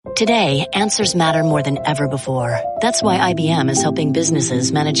Today, answers matter more than ever before. That's why IBM is helping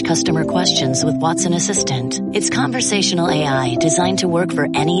businesses manage customer questions with Watson Assistant. It's conversational AI designed to work for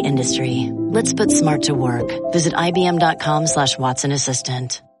any industry. Let's put smart to work. Visit IBM.com/Watson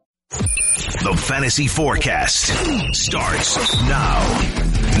Assistant. The Fantasy Forecast starts now.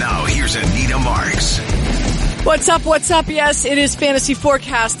 Now here's Anita Marks. What's up? What's up? Yes, it is Fantasy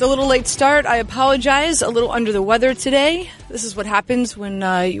Forecast. A little late start. I apologize. A little under the weather today. This is what happens when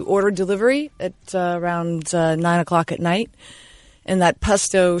you order delivery at around 9 o'clock at night. And that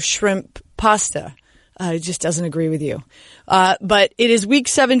pesto shrimp pasta just doesn't agree with you. But it is week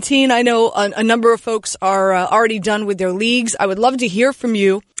 17. I know a number of folks are already done with their leagues. I would love to hear from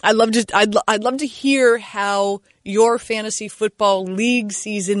you. I'd love to hear how your fantasy football league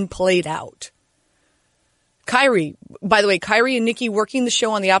season played out. Kyrie, by the way, Kyrie and Nikki working the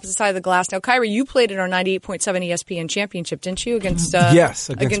show on the opposite side of the glass. Now, Kyrie, you played in our 98.7 ESPN championship, didn't you? Against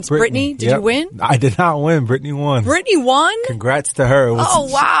Brittany. Did you win? I did not win. Brittany won. Brittany won? Congrats to her.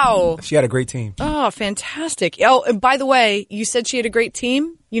 Wow. She had a great team. Oh, fantastic. Oh, and by the way, you said she had a great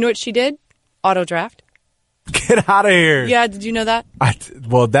team. You know what she did? Auto draft. Get out of here. Yeah, did you know that?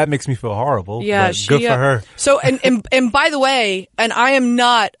 Well, that makes me feel horrible. Yeah, good for her. So, and by the way, and I am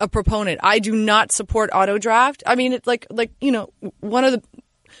not a proponent. I do not support auto draft. I mean, it's like you know,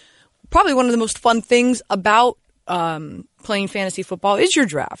 probably one of the most fun things about playing fantasy football is your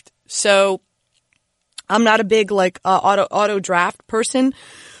draft. So, I'm not a big auto draft person,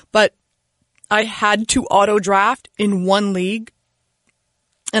 but I had to auto draft in one league,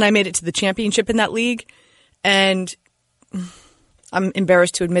 and I made it to the championship in that league. And I'm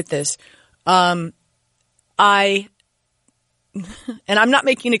embarrassed to admit this. And I'm not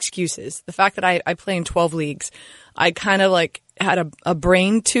making excuses. The fact that I play in 12 leagues, I kind of had a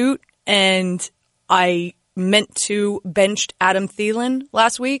brain toot, and I meant to benched Adam Thielen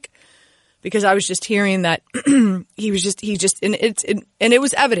last week because I was just hearing that and it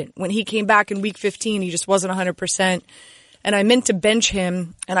was evident when he came back in week 15, he just wasn't 100%. And I meant to bench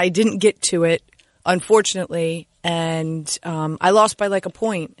him, and I didn't get to it, unfortunately, and I lost by a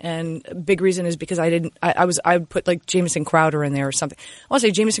point. And a big reason is because I would put Jamison Crowder in there or something. I want to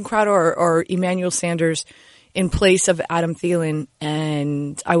say Jamison Crowder or Emmanuel Sanders in place of Adam Thielen,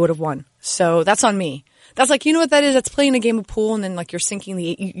 and I would have won. So that's on me. That's you know what that is? That's playing a game of pool, and then you're sinking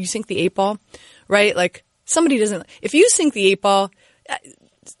you sink the 8 ball, right? Somebody doesn't. If you sink the 8 ball.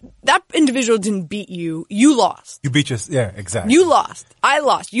 That individual didn't beat you. You lost. You beat yeah, exactly. You lost. I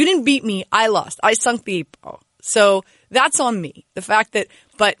lost. You didn't beat me. I lost. I sunk the 8 ball. So that's on me. The fact that,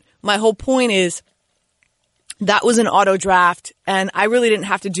 but my whole point is that was an auto draft, and I really didn't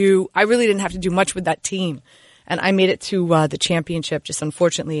have to do much with that team. And I made it to the championship. Just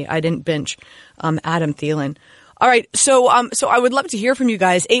unfortunately, I didn't bench Adam Thielen. All right. So I would love to hear from you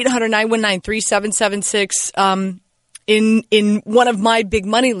guys. 800-919-3776. In one of my big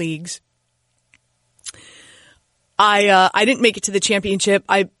money leagues, I didn't make it to the championship.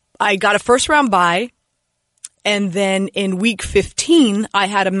 I got a first round bye, and then in week 15 I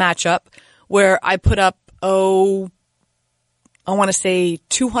had a matchup where I put up I want to say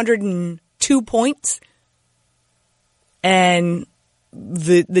 202 points, and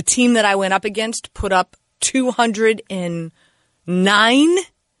the team that I went up against put up 209.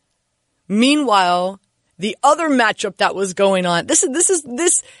 Meanwhile, the other matchup that was going on, this, and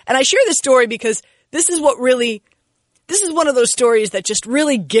I share this story because this is one of those stories that just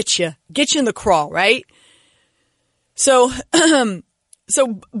really get you in the crawl, right? So,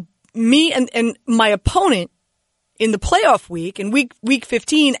 me and my opponent in the playoff week, in week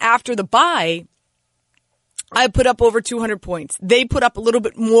 15 after the bye, I put up over 200 points. They put up a little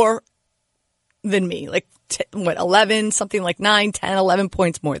bit more than me, 11, something like 9, 10, 11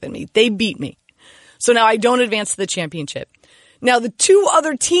 points more than me. They beat me. So now I don't advance to the championship. Now, the two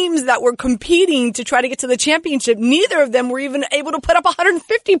other teams that were competing to try to get to the championship, neither of them were even able to put up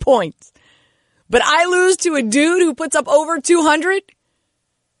 150 points. But I lose to a dude who puts up over 200.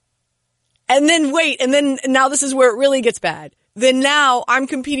 And then now this is where it really gets bad. Then now I'm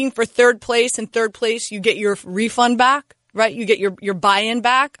competing for third place. In third place, you get your refund back, right? You get your buy-in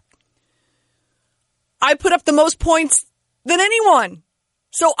back. I put up the most points than anyone.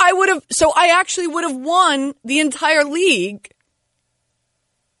 So I actually would have won the entire league.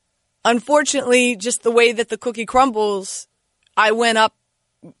 Unfortunately, just the way that the cookie crumbles, I went up.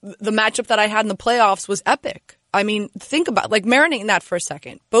 The matchup that I had in the playoffs was epic. I mean, think about marinating that for a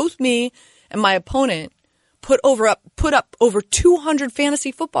second. Both me and my opponent put up over 200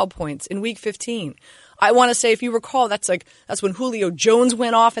 fantasy football points in week 15. I want to say, if you recall, that's when Julio Jones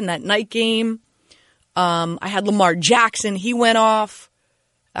went off in that night game. I had Lamar Jackson. He went off.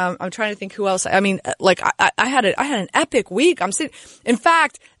 I'm trying to think who else. I mean, like I had an epic week. In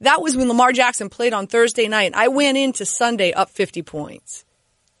fact, that was when Lamar Jackson played on Thursday night. I went into Sunday up 50 points,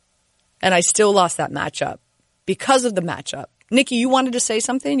 and I still lost that matchup because of the matchup. Nikki, you wanted to say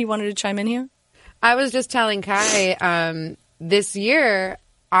something? You wanted to chime in here? I was just telling Kai, this year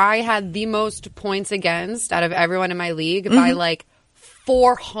I had the most points against out of everyone in my league by like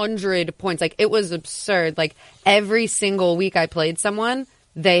 400 points. Like, it was absurd. Like, every single week I played someone,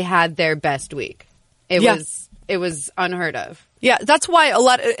 they had their best week. It was unheard of. Yeah, that's why a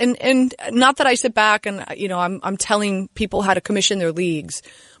lot and not that I sit back and I'm telling people how to commission their leagues,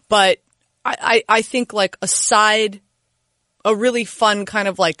 but I think like a really fun kind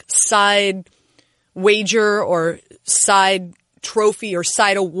of like side wager or side trophy or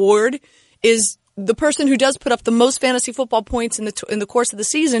side award is the person who does put up the most fantasy football points in the course of the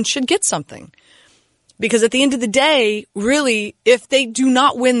season should get something. Because at the end of the day, really, if they do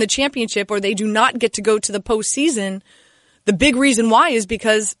not win the championship or they do not get to go to the postseason, the big reason why is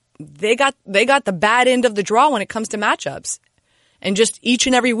because they got the bad end of the draw when it comes to matchups. And just each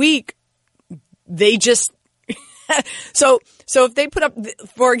and every week, they just so if they put up,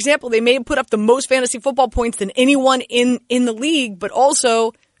 for example, they may have put up the most fantasy football points than anyone in the league, but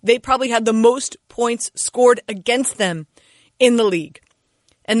also they probably had the most points scored against them in the league.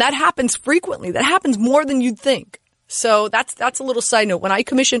 And that happens frequently. That happens more than you'd think. So that's a little side note. When I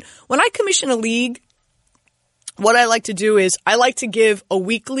commission a league, what I like to do is I like to give a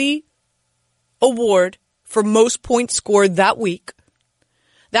weekly award for most points scored that week.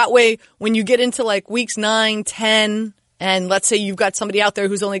 That way, when you get into like weeks 9, 10, and let's say you've got somebody out there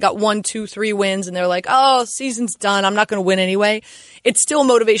who's only got 1, 2, 3 wins and they're like, oh, season's done, I'm not going to win anyway. It's still a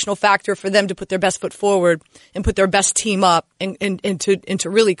motivational factor for them to put their best foot forward and put their best team up and to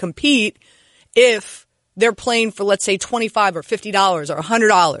really compete if they're playing for, let's say, $25 or $50 or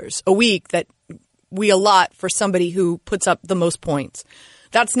 $100 a week that we allot for somebody who puts up the most points.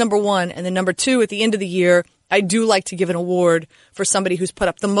 That's number one. And then number two, at the end of the year, I do like to give an award for somebody who's put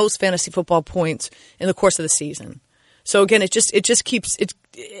up the most fantasy football points in the course of the season. So again, it keeps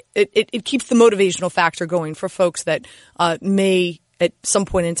the motivational factor going for folks that may at some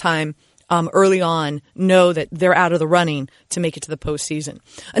point in time early on know that they're out of the running to make it to the postseason.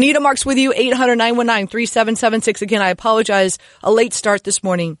 Anita Marks with you, 800-919-3776. Again, I apologize, a late start this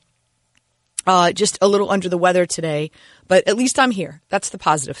morning. Just a little under the weather today, but at least I'm here. That's the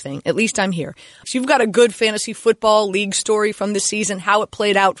positive thing. At least I'm here. So you've got a good fantasy football league story from this season, how it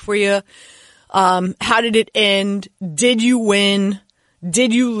played out for you. How did it end? Did you win?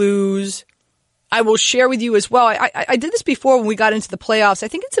 Did you lose? I will share with you as well. I did this before when we got into the playoffs. I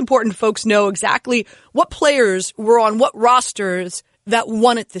think it's important folks know exactly what players were on what rosters that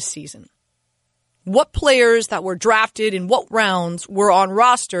won it this season. What players that were drafted in what rounds were on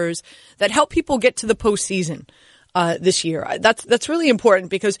rosters that help people get to the postseason this year. That's really important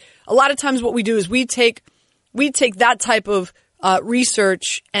because a lot of times what we do is we take that type of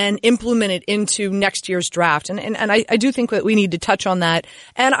research and implement it into next year's draft. And I do think that we need to touch on that.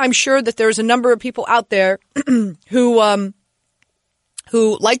 And I'm sure that there's a number of people out there who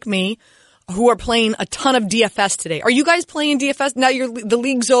like me, who are playing a ton of DFS today. Are you guys playing DFS? Now the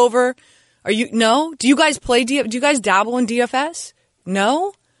league's over. No? Do you guys play do you guys dabble in DFS?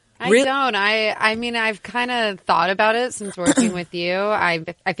 No? I don't. I mean, I've kind of thought about it since working with you. I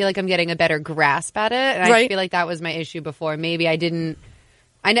feel like I'm getting a better grasp at it. And I feel like that was my issue before. Maybe I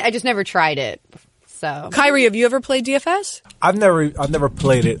just never tried it. So, Kyrie, have you ever played DFS? I've never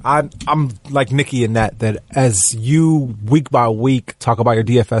played it. I'm like Nikki in that as you week by week talk about your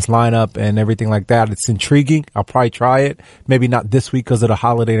DFS lineup and everything like that. It's intriguing. I'll probably try it. Maybe not this week because of the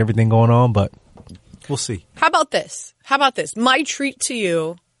holiday and everything going on, but we'll see. How about this? My treat to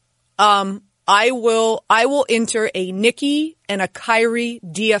you. I will enter a Nikki and a Kyrie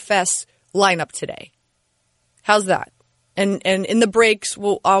DFS lineup today. How's that? And in the breaks,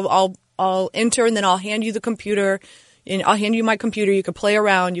 I'll enter and then I'll hand you the computer and I'll hand you my computer. You can play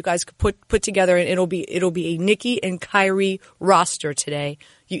around. You guys could put together and it'll be a Nikki and Kyrie roster today.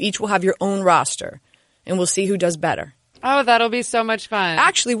 You each will have your own roster and we'll see who does better. Oh, that'll be so much fun.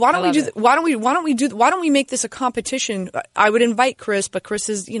 Actually, why don't we make this a competition? I would invite Chris, but Chris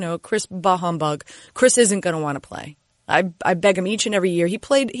is, Chris bah humbug. Chris isn't going to want to play. I beg him each and every year. He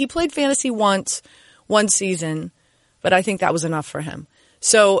played fantasy once, one season, but I think that was enough for him.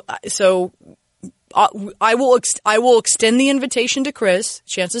 So I will extend the invitation to Chris.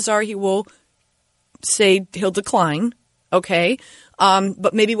 Chances are he will say he'll decline. okay?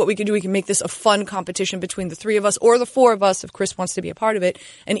 But maybe what we could do, we can make this a fun competition between the three of us or the four of us if Chris wants to be a part of it.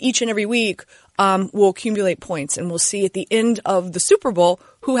 And each and every week, we'll accumulate points and we'll see at the end of the Super Bowl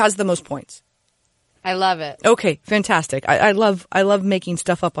who has the most points. I love it. Okay, fantastic. I love making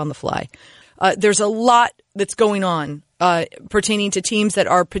stuff up on the fly. There's a lot that's going on pertaining to teams that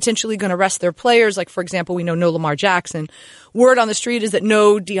are potentially going to rest their players. Like, for example, we know no Lamar Jackson. Word on the street is that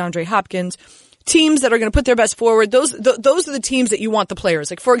no DeAndre Hopkins. Teams that are going to put their best forward, those are the teams that you want the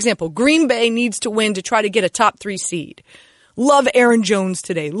players. Like, for example, Green Bay needs to win to try to get a top 3 seed. Love Aaron Jones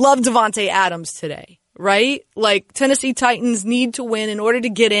today. Love Devontae Adams today, right? Like, Tennessee Titans need to win in order to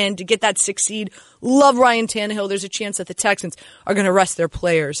get in, to get that 6 seed. Love Ryan Tannehill. There's a chance that the Texans are going to rest their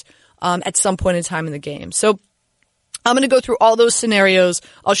players at some point in time in the game. So I'm going to go through all those scenarios.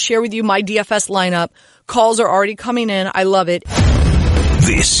 I'll share with you my DFS lineup. Calls are already coming in. I love it.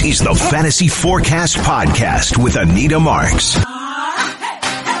 This is the Fantasy Forecast Podcast with Anita Marks.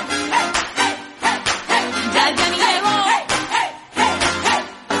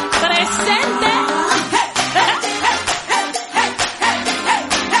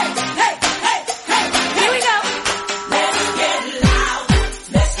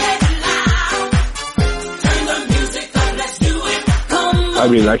 I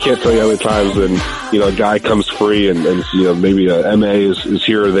mean, I can't tell you how many times when, a guy comes free and maybe a MA is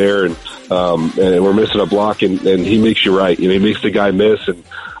here or there and we're missing a block and he makes you right. He makes the guy miss and,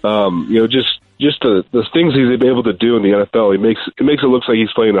 just the things he's able to do in the NFL, it makes it look like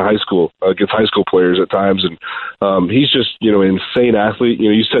he's playing in high school against high school players at times. And he's just, an insane athlete.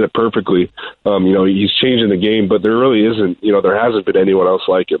 You said it perfectly. He's changing the game, but there really isn't, there hasn't been anyone else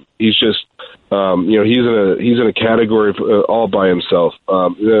like him. He's just, he's in a category all by himself.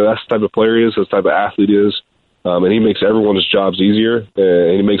 That's the type of player he is. That's the type of athlete he is. And he makes everyone's jobs easier,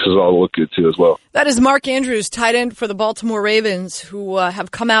 and he makes us all look good, too, as well. That is Mark Andrews, tight end for the Baltimore Ravens, who have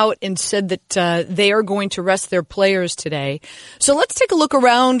come out and said that they are going to rest their players today. So let's take a look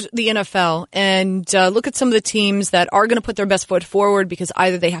around the NFL and look at some of the teams that are going to put their best foot forward because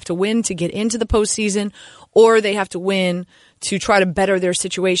either they have to win to get into the postseason or they have to win to try to better their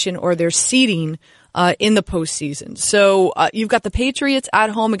situation or their seeding in the postseason. So you've got the Patriots at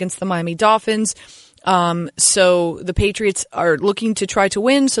home against the Miami Dolphins. So the Patriots are looking to try to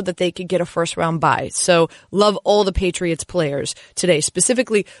win so that they could get a first round bye. So love all the Patriots players today.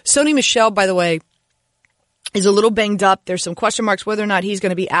 Specifically, Sony Michel, by the way, is a little banged up. There's some question marks whether or not he's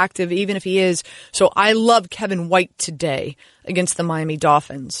going to be active, even if he is. So I love Kevin White today against the Miami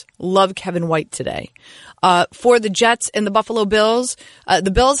Dolphins. Love Kevin White today. For the Jets and the Buffalo Bills,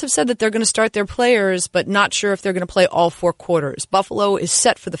 the Bills have said that they're going to start their players, but not sure if they're going to play all 4 quarters. Buffalo is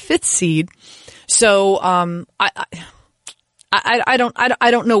set for the 5th seed. So, I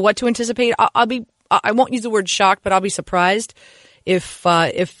don't know what to anticipate. I won't use the word shocked, but I'll be surprised if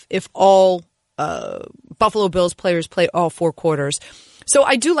all, Buffalo Bills players play all 4 quarters. So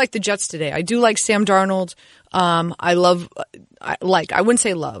I do like the Jets today. I do like Sam Darnold. I wouldn't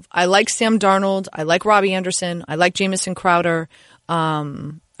say love. I like Sam Darnold. I like Robbie Anderson. I like Jamison Crowder.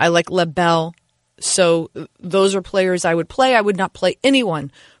 I like Lev Bell. So those are players I would play. I would not play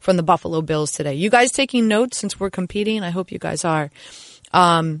anyone from the Buffalo Bills today. You guys taking notes since we're competing? I hope you guys are.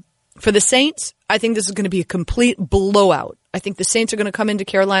 For the Saints, I think this is going to be a complete blowout. I think the Saints are going to come into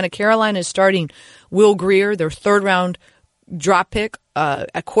Carolina. Carolina is starting Will Grier, their 3rd round drop pick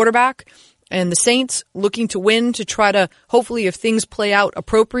at quarterback. And the Saints looking to win to try to, hopefully if things play out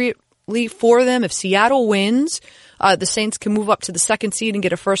appropriately for them, if Seattle wins, the Saints can move up to the 2nd seed and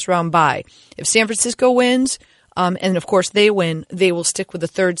get a first round bye. If San Francisco wins, and of course they win, they will stick with the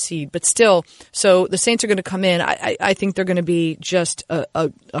 3rd seed. But still, so the Saints are going to come in. I think they're going to be just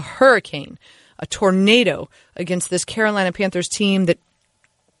a hurricane, a tornado against this Carolina Panthers team that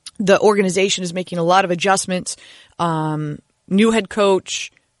the organization is making a lot of adjustments. New head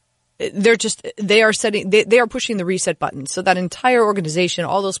coach. They are pushing the reset button. So that entire organization,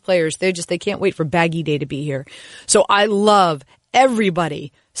 all those players, they can't wait for Baggy Day to be here. So I love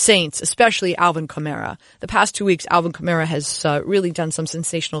everybody, Saints, especially Alvin Kamara. The past 2 weeks, Alvin Kamara has really done some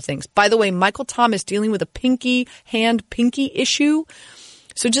sensational things. By the way, Michael Thomas dealing with a pinky issue.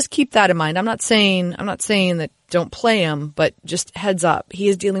 So just keep that in mind. I'm not saying that don't play him, but just heads up. He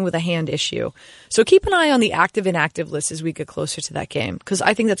is dealing with a hand issue. So keep an eye on the active and inactive list as we get closer to that game, because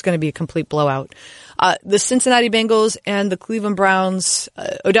I think that's going to be a complete blowout. The Cincinnati Bengals and the Cleveland Browns,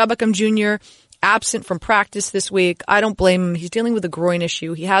 Odell Beckham Jr., absent from practice this week. I don't blame him. He's dealing with a groin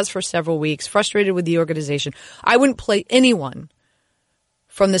issue. He has for several weeks, frustrated with the organization. I wouldn't play anyone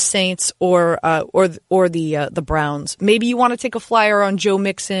from the Saints or the Browns. Maybe you want to take a flyer on Joe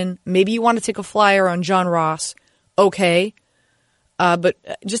Mixon. Maybe you want to take a flyer on John Ross. okay. But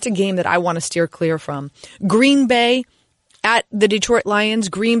just a game that I want to steer clear from. Green Bay at the Detroit Lions.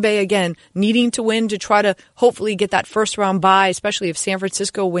 Green Bay, again, needing to win to try to hopefully get that first round bye, especially if San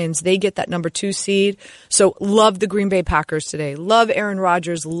Francisco wins. They get that number 2 seed. So love the Green Bay Packers today. Love Aaron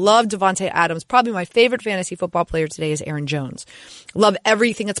Rodgers. Love Devontae Adams. Probably my favorite fantasy football player today is Aaron Jones. Love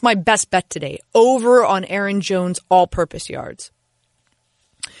everything. It's my best bet today. Over on Aaron Jones all-purpose yards.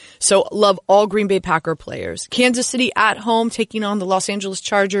 So love all Green Bay Packer players. Kansas City at home taking on the Los Angeles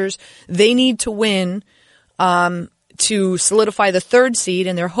Chargers. They need to win to solidify the 3rd seed,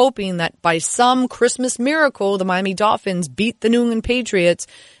 and they're hoping that by some Christmas miracle, the Miami Dolphins beat the New England Patriots,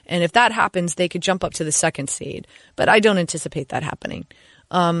 and if that happens, they could jump up to the 2nd seed. But I don't anticipate that happening.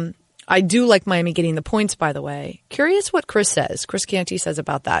 I do like Miami getting the points, by the way. Curious what Chris Canty says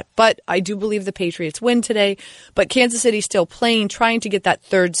about that. But I do believe the Patriots win today. But Kansas City still playing, trying to get that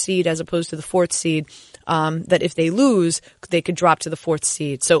 3rd seed as opposed to the 4th seed. That if they lose, they could drop to the 4th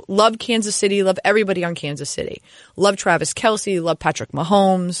seed. So love Kansas City, love everybody on Kansas City. Love Travis Kelce, love Patrick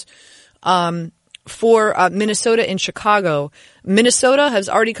Mahomes. For Minnesota and Chicago, Minnesota has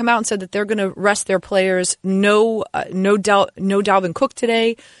already come out and said that they're going to rest their players. No Dalvin Cook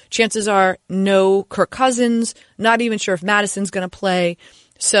today. Chances are no Kirk Cousins. Not even sure if Madison's going to play.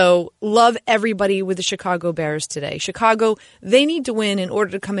 So love everybody with the Chicago Bears today. Chicago, they need to win in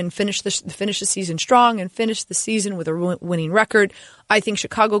order to come and finish the season strong and finish the season with a winning record. I think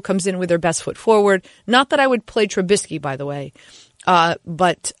Chicago comes in with their best foot forward. Not that I would play Trubisky, by the way.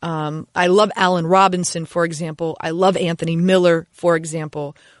 But I love Allen Robinson, for example. I love Anthony Miller, for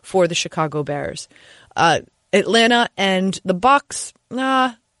example, for the Chicago Bears. Atlanta and the Bucks,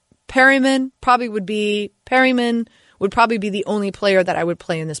 Perryman would probably be the only player that I would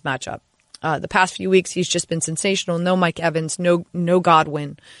play in this matchup. The past few weeks, he's just been sensational. No Mike Evans, no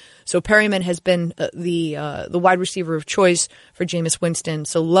Godwin. So Perryman has been the wide receiver of choice for Jameis Winston.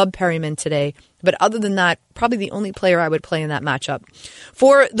 So love Perryman today. But other than that, probably the only player I would play in that matchup.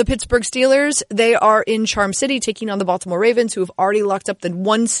 For the Pittsburgh Steelers, they are in Charm City taking on the Baltimore Ravens, who have already locked up the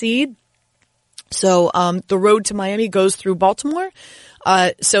 1 seed. So the road to Miami goes through Baltimore.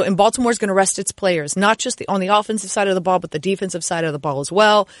 And Baltimore's going to rest its players, not just on the offensive side of the ball, but the defensive side of the ball as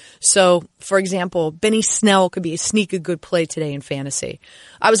well. So, for example, Benny Snell could be a sneaky good play today in fantasy.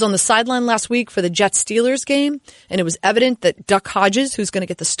 I was on the sideline last week for the Jets-Steelers game, and it was evident that Duck Hodges, who's going to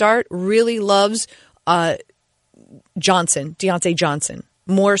get the start, really loves Deontay Johnson,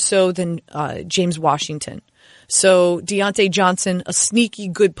 more so than James Washington. So Deontay Johnson, a sneaky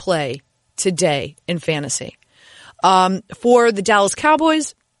good play today in fantasy. For the Dallas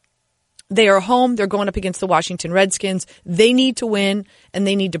Cowboys, they are home. They're going up against the Washington Redskins. They need to win, and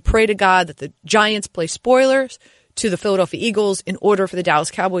they need to pray to God that the Giants play spoilers to the Philadelphia Eagles in order for the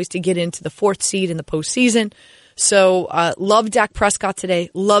Dallas Cowboys to get into the 4th seed in the postseason. So love Dak Prescott today.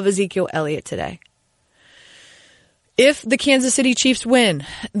 Love Ezekiel Elliott today. If the Kansas City Chiefs win,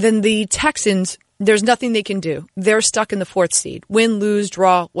 then the Texans, there's nothing they can do. They're stuck in the 4th seed. Win, lose,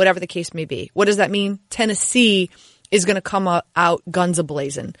 draw, whatever the case may be. What does that mean? Tennessee is going to come out guns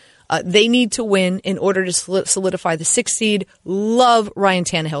a-blazing. They need to win in order to solidify the 6th seed. Love Ryan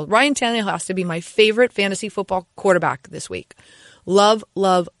Tannehill. Ryan Tannehill has to be my favorite fantasy football quarterback this week. Love,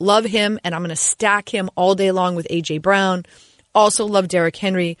 love, love him, and I'm going to stack him all day long with A.J. Brown. Also love Derrick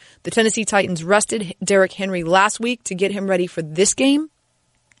Henry. The Tennessee Titans rested Derrick Henry last week to get him ready for this game.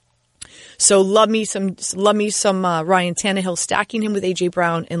 So love me some Ryan Tannehill, stacking him with A.J.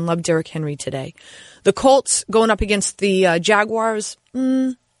 Brown, and love Derrick Henry today. The Colts going up against the Jaguars,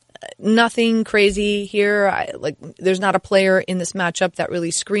 nothing crazy here. There's not a player in this matchup that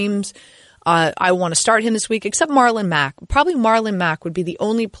really screams I want to start him this week, except Marlon Mack. Probably Marlon Mack would be the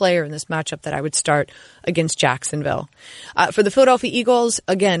only player in this matchup that I would start against Jacksonville. For the Philadelphia Eagles,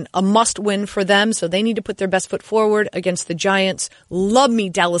 again, a must win for them, so they need to put their best foot forward against the Giants. Love me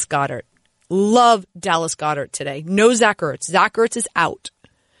Dallas Goedert. Love Dallas Goedert today. No Zach Ertz. Zach Ertz is out.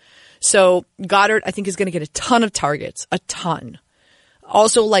 So Goddard, I think, is going to get a ton of targets. A ton.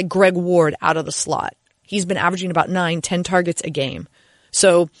 Also like Greg Ward out of the slot. He's been averaging about 9-10 targets a game.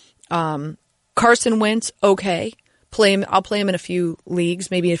 So Carson Wentz, okay. I'll play him in a few leagues,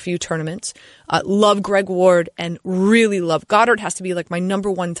 maybe a few tournaments. Love Greg Ward and really love Goddard. Has to be like my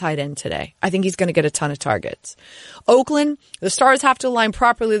number 1 tight end today. I think he's going to get a ton of targets. Oakland, the stars have to align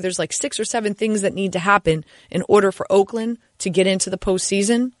properly. There's like 6 or 7 things that need to happen in order for Oakland to get into the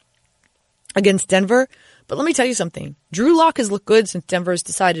postseason against Denver. But let me tell you something. Drew Lock has looked good since Denver has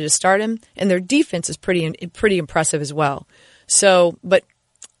decided to start him, and their defense is pretty impressive as well. So, but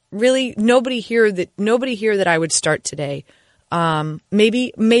really, nobody here that I would start today.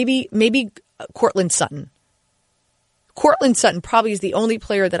 Maybe Cortland Sutton. Cortland Sutton probably is the only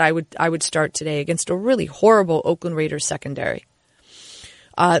player that I would start today against a really horrible Oakland Raiders secondary.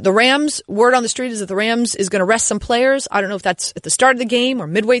 The Rams, word on the street is that the Rams is going to rest some players. I don't know if that's at the start of the game or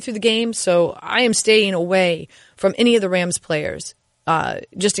midway through the game. So I am staying away from any of the Rams players,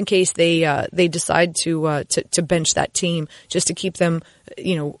 just in case they decide to bench that team, just to keep them,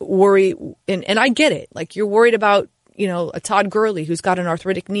 worried. And I get it. Like, you're worried about, a Todd Gurley who's got an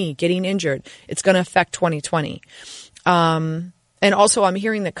arthritic knee getting injured. It's going to affect 2020. And also, I'm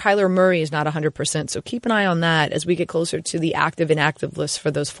hearing that Kyler Murray is not 100%, so keep an eye on that as we get closer to the active and inactive list for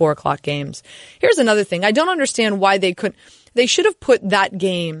those 4 o'clock games. Here's another thing. I don't understand why they should have put that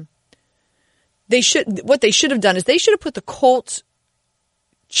game. What they should have done is they should have put the Colts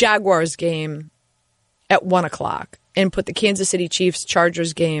Jaguars game at 1 o'clock and put the Kansas City Chiefs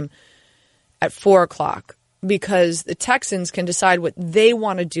Chargers game at 4 o'clock, because the Texans can decide what they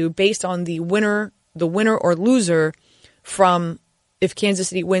want to do based on the winner or loser from, if Kansas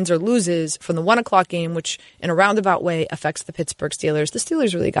City wins or loses from the 1 o'clock game, which in a roundabout way affects the Pittsburgh Steelers. The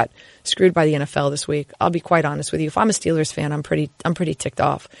Steelers really got screwed by the NFL this week. I'll be quite honest with you. If I'm a Steelers fan, I'm pretty ticked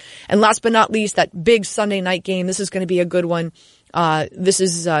off. And last but not least, that big Sunday night game. This is going to be a good one.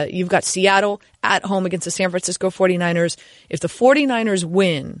 You've got Seattle at home against the San Francisco 49ers. If the 49ers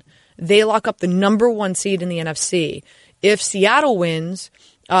win, they lock up the number 1 seed in the NFC. If Seattle wins,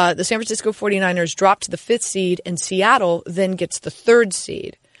 the San Francisco 49ers drop to the 5th seed, and Seattle then gets the 3rd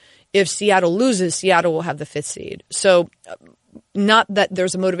seed. If Seattle loses, Seattle will have the 5th seed. So not that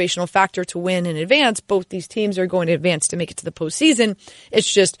there's a motivational factor to win in advance. Both these teams are going to advance to make it to the postseason.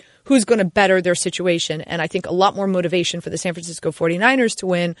 It's just who's going to better their situation. And I think a lot more motivation for the San Francisco 49ers to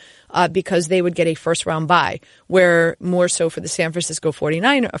win because they would get a first-round bye, where more so for the San Francisco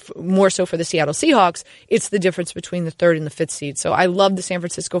 49ers, more so for the Seattle Seahawks, it's the difference between the 3rd and the 5th seed. So I love the San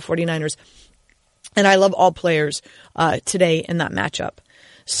Francisco 49ers, and I love all players today in that matchup.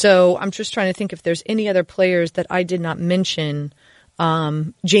 So I'm just trying to think if there's any other players that I did not mention.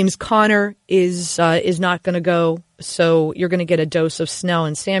 James Conner is not going to go, so you're going to get a dose of Snell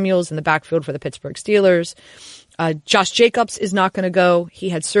and Samuels in the backfield for the Pittsburgh Steelers. Josh Jacobs is not going to go. He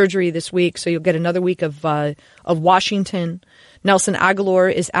had surgery this week, so you'll get another week of Washington. Nelson Aguilar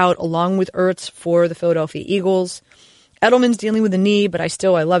is out along with Ertz for the Philadelphia Eagles. Edelman's dealing with a knee, but I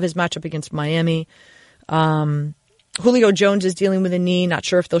love his matchup against Miami. Julio Jones is dealing with a knee. Not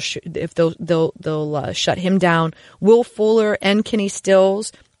sure if they'll shut him down. Will Fuller and Kenny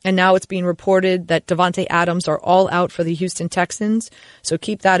Stills, and now it's being reported that Devontae Adams are all out for the Houston Texans. So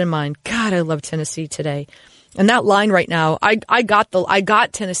keep that in mind. God, I love Tennessee today. And that line right now, I got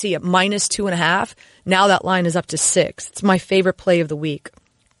Tennessee at -2.5. Now that line is up to 6. It's my favorite play of the week.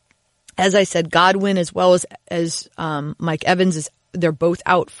 As I said, Godwin as well as Mike Evans they're both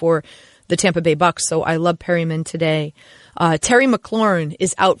out for the Tampa Bay Bucks, so I love Perryman today. Terry McLaurin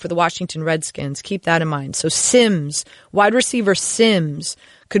is out for the Washington Redskins. Keep that in mind. So Sims, wide receiver Sims,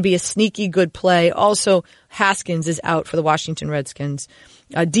 could be a sneaky good play. Also, Haskins is out for the Washington Redskins.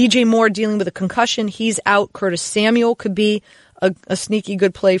 DJ Moore dealing with a concussion. He's out. Curtis Samuel could be a sneaky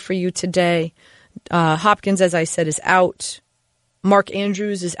good play for you today. Hopkins, as I said, is out. Mark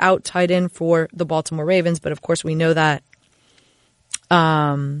Andrews is out, tight end for the Baltimore Ravens, but of course we know that.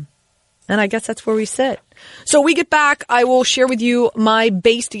 And I guess that's where we sit. So we get back, I will share with you my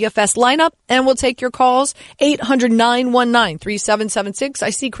base DFS lineup, and we'll take your calls. 800-919-3776.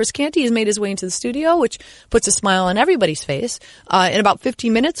 I see Chris Canty has made his way into the studio, which puts a smile on everybody's face. In about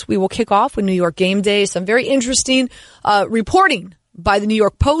 15 minutes, we will kick off with New York Game Day. Some very interesting reporting by the New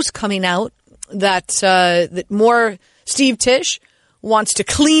York Post coming out that more Steve Tisch wants to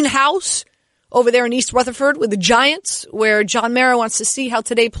clean house over there in East Rutherford with the Giants, where John Mara wants to see how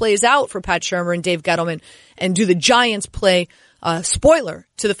today plays out for Pat Shurmur and Dave Gettleman. And do the Giants play spoiler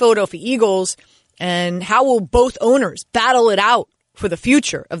to the Philadelphia Eagles? And how will both owners battle it out for the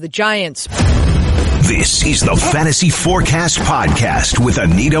future of the Giants? This is the Fantasy Forecast Podcast with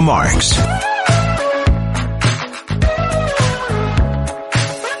Anita Marks.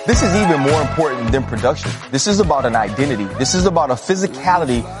 This is even more important than production. This is about an identity. This is about a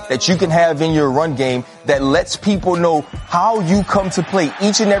physicality that you can have in your run game that lets people know how you come to play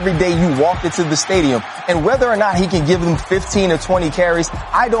each and every day you walk into the stadium. And whether or not he can give them 15 or 20 carries,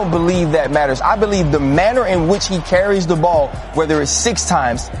 I don't believe that matters. I believe the manner in which he carries the ball, whether it's 6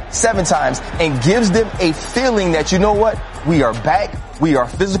 times, 7 times, and gives them a feeling that, you know what, we are back. We are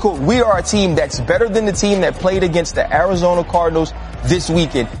physical. We are a team that's better than the team that played against the Arizona Cardinals this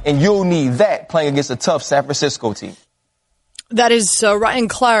weekend. And you'll need that playing against a tough San Francisco team. That is Ryan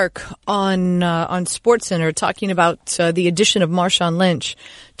Clark on SportsCenter talking about the addition of Marshawn Lynch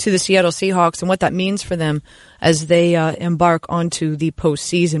to the Seattle Seahawks and what that means for them as they embark onto the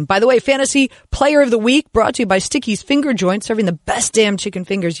postseason. By the way, Fantasy Player of the Week brought to you by Sticky's Finger Joint, serving the best damn chicken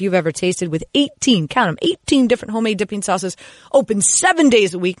fingers you've ever tasted with 18 different homemade dipping sauces, open 7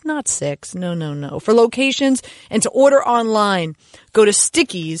 days a week, not 6. No. For locations and to order online, go to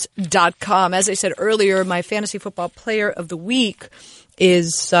stickies.com. As I said earlier, my Fantasy Football Player of the Week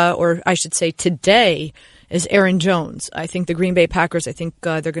is, or I should say today, is Aaron Jones. I think the Green Bay Packers,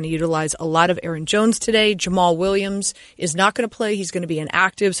 they're going to utilize a lot of Aaron Jones today. Jamal Williams is not going to play. He's going to be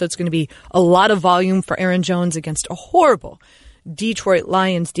inactive, so it's going to be a lot of volume for Aaron Jones against a horrible Detroit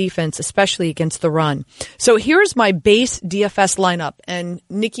Lions defense, especially against the run. So here's my base DFS lineup, and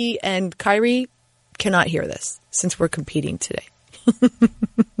Nikki and Kyrie cannot hear this since we're competing today.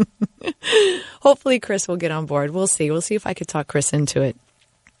 Hopefully Chris will get on board. We'll see. We'll see if I could talk Chris into it.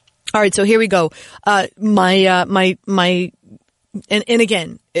 All right, so here we go. And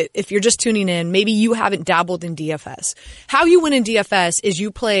again, if you're just tuning in, maybe you haven't dabbled in DFS. How you win in DFS is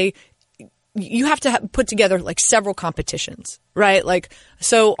you have to put together like several competitions, right? Like,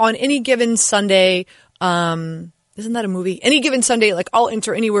 so on any given Sunday, isn't that a movie? Any given Sunday, like I'll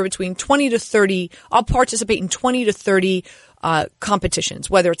enter anywhere between 20 to 30. I'll participate in 20 to 30 competitions,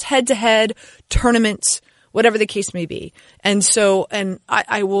 whether it's head-to-head, tournaments, whatever the case may be. And so,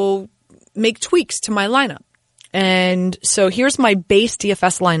 I will make tweaks to my lineup. And so here's my base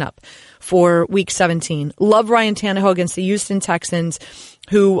DFS lineup for week 17. Love Ryan Tannehill against the Houston Texans,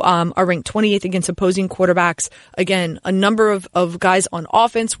 who are ranked 28th against opposing quarterbacks. Again, a number of guys on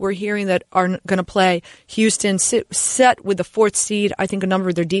offense we're hearing that are going to play. Houston set with the 4th seed. I think a number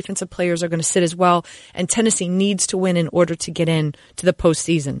of their defensive players are going to sit as well. And Tennessee needs to win in order to get in to the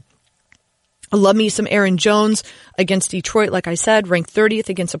postseason. I love me some Aaron Jones against Detroit, like I said, ranked 30th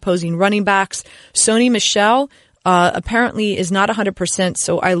against opposing running backs. Sony Michel apparently is not 100%,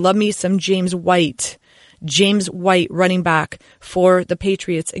 so I love me some James White running back for the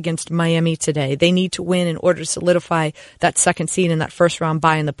Patriots against Miami today. They need to win in order to solidify that 2nd seed and that first round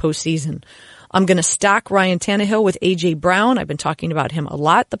bye in the postseason. I'm going to stack Ryan Tannehill with A.J. Brown. I've been talking about him a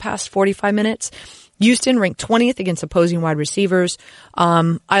lot the past 45 minutes. Houston ranked 20th against opposing wide receivers.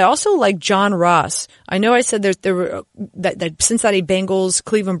 I also like John Ross. I know I said there were that Cincinnati Bengals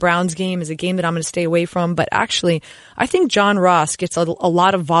Cleveland Browns game is a game that I'm going to stay away from, but actually I think John Ross gets a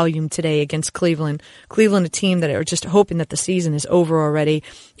lot of volume today against Cleveland. Cleveland, a team that are just hoping that the season is over already.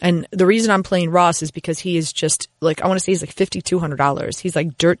 And the reason I'm playing Ross is because he is just like, I want to say he's like $5,200. He's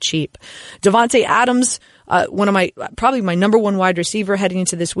like dirt cheap. Devontae Adams, probably my number one wide receiver heading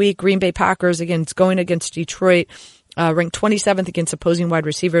into this week. Green Bay Packers going against Detroit, ranked 27th against opposing wide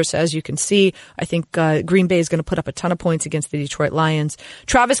receivers. So as you can see, I think Green Bay is going to put up a ton of points against the Detroit Lions.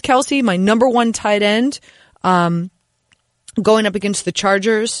 Travis Kelce, my number one tight end, going up against the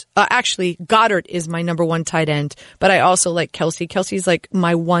Chargers. Actually, Goddard is my number one tight end, but I also like Kelce. Kelce's like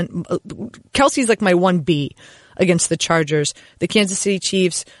my 1B against the Chargers. The Kansas City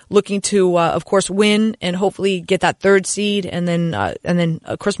Chiefs looking to, of course, win and hopefully get that 3rd seed, and then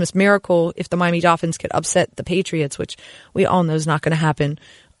a Christmas miracle if the Miami Dolphins could upset the Patriots, which we all know is not going to happen.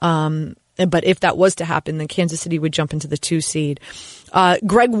 But if that was to happen, then Kansas City would jump into the 2 seed.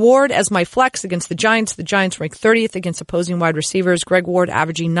 Greg Ward as my flex against the Giants. The Giants ranked 30th against opposing wide receivers. Greg Ward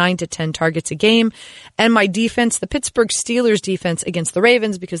averaging 9 to 10 targets a game. And my defense, the Pittsburgh Steelers defense against the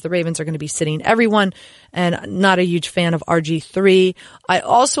Ravens, because the Ravens are going to be sitting everyone, and not a huge fan of RG3. I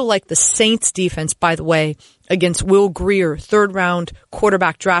also like the Saints defense, by the way, against Will Grier, 3rd round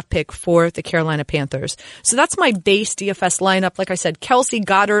quarterback draft pick for the Carolina Panthers. So that's my base DFS lineup. Like I said, Kelce,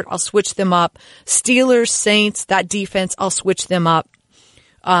 Goddard, I'll switch them up. Steelers, Saints, that defense, I'll switch them up.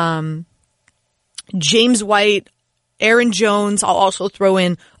 James White, Aaron Jones, I'll also throw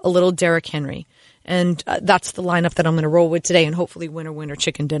in a little Derrick Henry. And that's the lineup that I'm going to roll with today, and hopefully winner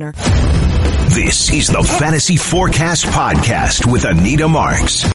chicken dinner. This is the Fantasy Forecast Podcast with Anita Marks.